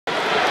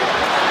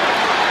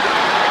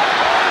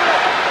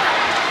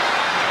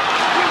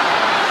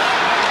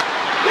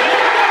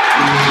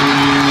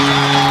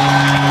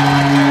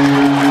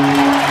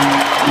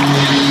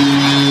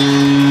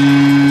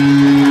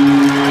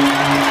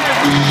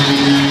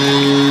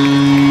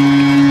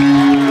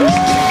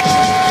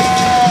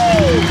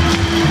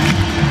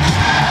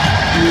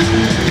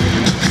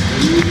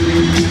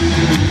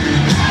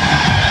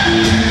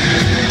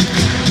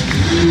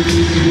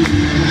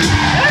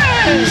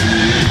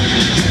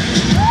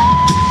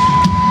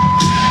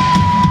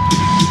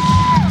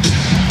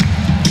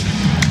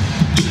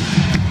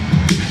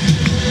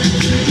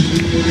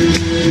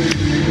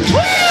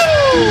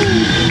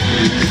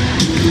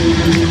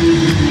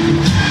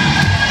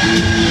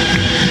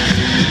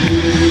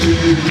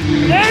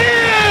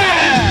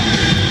Yeah!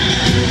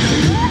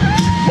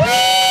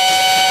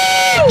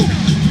 Woo!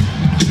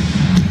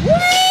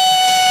 Woo!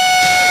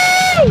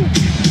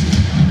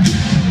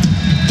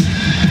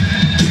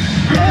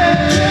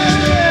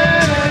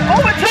 Yeah!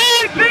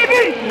 Overtime,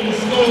 baby!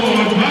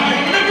 Scored by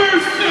number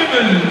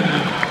 7,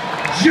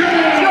 Joe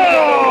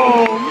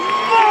Morrow!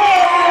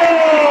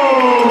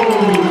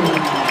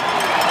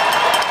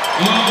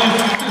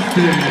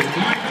 Assisted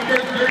by number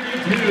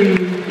 32,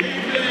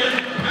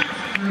 David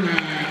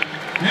Patrnak,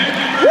 and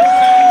number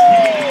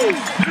 17,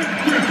 Seth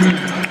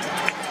Griffith.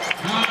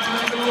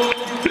 Final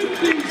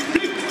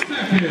 56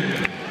 seconds.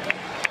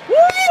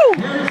 Woo!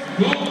 First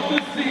goal of the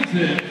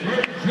season for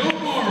Joe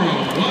Morrow,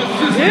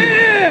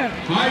 assisted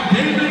by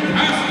David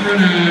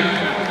Patrnak,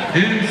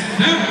 and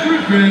Seth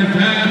Griffith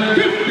at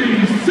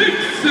 56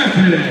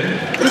 seconds.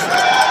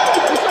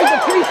 It's like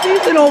a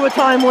preseason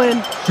overtime win.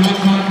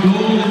 Shots on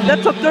goal. That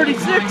took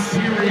 36.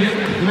 Period.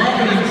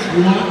 Providence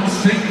 1,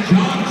 St.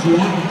 John's 1.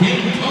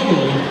 Game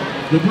total.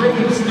 The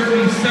Bruins 37,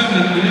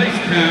 the Ice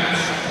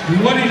Caps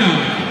 29.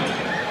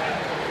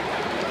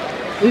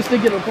 At least they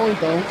get a point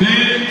though.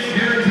 Fans,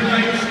 here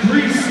tonight's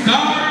 3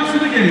 stars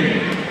of the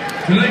game.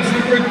 Tonight's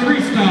number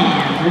 3 star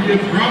for your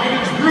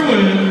Providence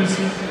Bruins,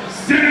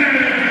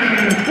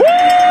 Seth. Woo!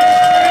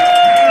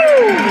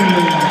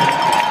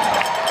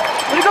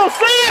 Way to go,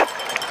 Seth!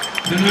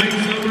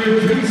 Tonight's number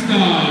 2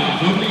 stars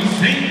of the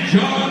St.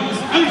 John's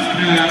Ice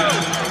Caps,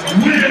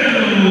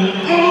 Will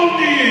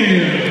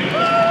O'Neill.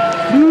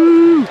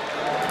 Woo!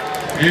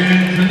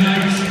 And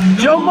tonight's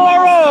Joe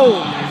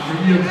Morrow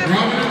from your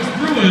Providence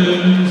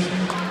Bruins,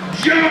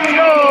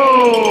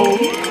 Joe